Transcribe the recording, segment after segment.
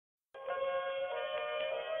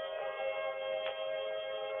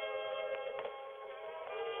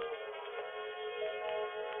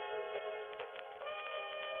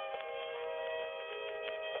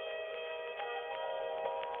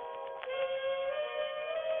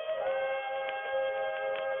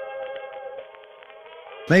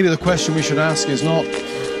Maybe the question we should ask is not,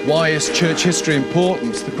 why is church history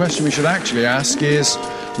important? The question we should actually ask is,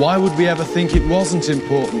 why would we ever think it wasn't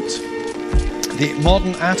important? The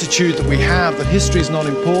modern attitude that we have, that history is not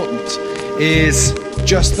important, is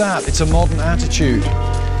just that. It's a modern attitude.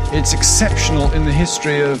 It's exceptional in the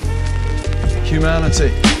history of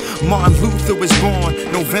humanity. Martin Luther was born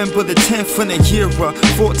November the 10th in the year of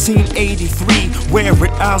 1483, where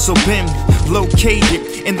at Eiselben,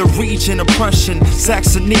 located in the region of Prussian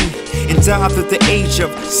Saxony, and died at the age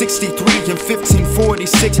of 63 in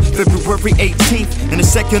 1546, February 18th, and the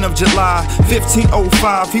 2nd of July,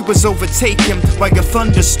 1505, he was overtaken by a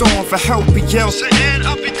thunderstorm. For help he yelled, "And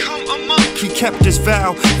I'll become a monk." He kept his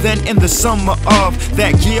vow. Then in the summer of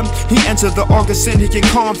that year, he entered the Augustinian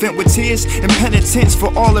convent with tears and penitence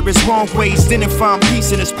for all of his wrong ways. Didn't find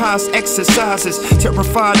peace in his pious exercises,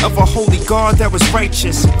 terrified of a holy God that was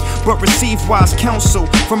righteous, but received wise counsel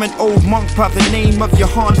from an old monk by the name of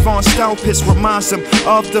Johann Von Staupitz. Reminds him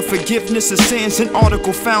of the forgiveness of sins, an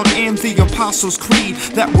article found in the Apostles' Creed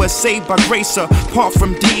that was saved by grace apart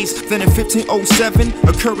from deeds. Then in 1507,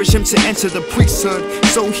 encouraged him to enter the priesthood,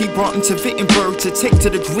 so he brought him to Wittenberg to take the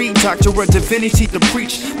degree, Doctor of Divinity, to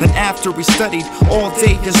preach. Then after he studied all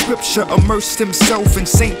day in scripture, immersed himself in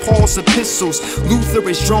St. Paul's epistles, Luther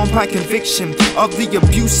is drawn by conviction of the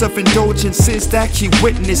abuse of indulgences that he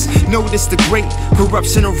witnessed. Notice the great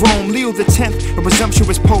corruption of Rome. Leo X, a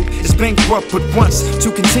presumptuous pope, is bankrupt but wants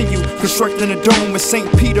to continue constructing a dome with St.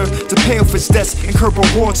 Peter to pay off his debts, incur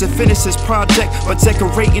rewards, to finish his project by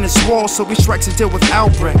decorating his walls. So he strikes a deal with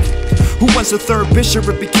Albrecht, who wants a third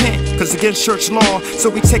bishopric but can't, cause against church law.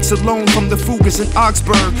 So he takes a loan from the Fuggers in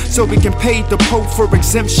Augsburg, so he can pay the Pope for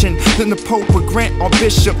exemption. Then the Pope would grant our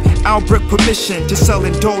Bishop Albrecht permission to sell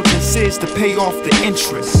indulgences to pay off the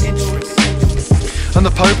interest. And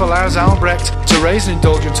the Pope allows Albrecht to raise an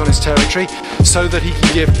indulgence on his territory so that he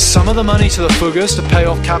can give some of the money to the Fuggers to pay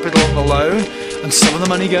off capital on the loan, and some of the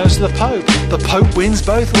money goes to the Pope. The Pope wins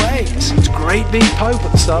both ways. It's great being Pope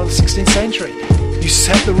at the start of the 16th century. You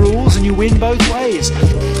set the rules and you win both ways.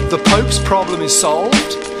 The Pope's problem is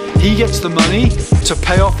solved. He gets the money to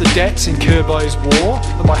pay off the debts incurred by his war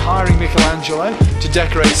and by hiring Michelangelo to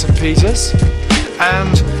decorate St. Peter's.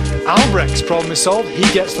 And Albrecht's problem is solved. He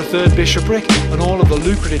gets the third bishopric and all of the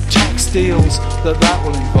lucrative tax deals that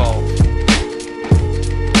will involve.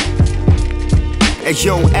 Hey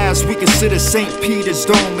yo, as we consider St. Peter's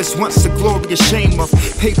dome, it's once the glorious shame of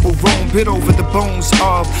papal Rome, bit over the bones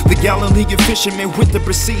of the Galilean fishermen with the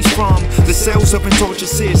proceeds from the sales of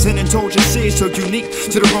indulgences. And indulgences so unique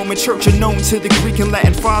to the Roman Church and known to the Greek and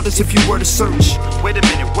Latin fathers if you were to search. Wait a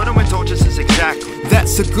minute, what are indulgences exactly?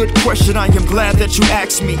 That's a good question, I am glad that you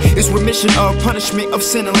asked me. It's remission of punishment of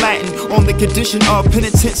sin in Latin, on the condition of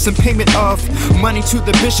penitence and payment of money to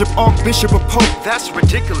the bishop, archbishop, or pope. That's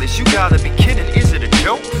ridiculous, you gotta be kidding, is it a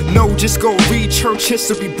joke? No, just go read church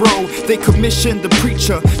history, bro. They commissioned the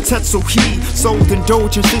preacher Tetzel. He sold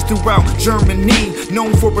indulgences throughout Germany,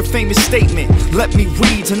 known for a famous statement. Let me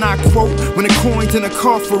read, and I quote, when a coin in a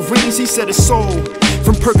coffer rings, he said it's sold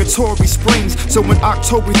from Purgatory Springs. So on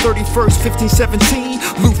October 31st, 1517,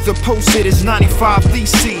 Luther posted his 95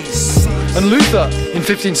 Theses. And Luther, in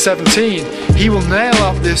 1517, he will nail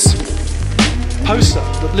up this poster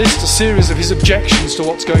that lists a series of his objections to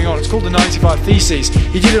what's going on. It's called the 95 Theses.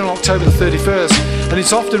 He did it on October the 31st, and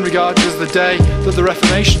it's often regarded as the day that the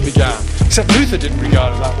Reformation began. Except Luther didn't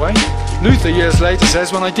regard it that way. Luther, years later,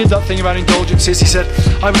 says, when I did that thing about indulgences, he said,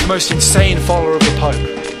 I was the most insane follower of the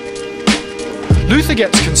Pope. Luther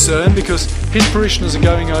gets concerned because his parishioners are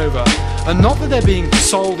going over, and not that they're being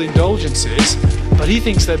sold indulgences, but he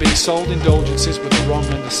thinks they're being sold indulgences with a wrong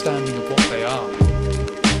understanding of what they are.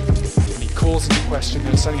 And he calls into question their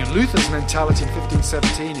understanding. And Luther's mentality in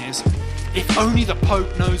 1517 is, if only the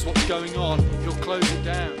Pope knows what's going on, he'll close it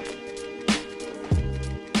down.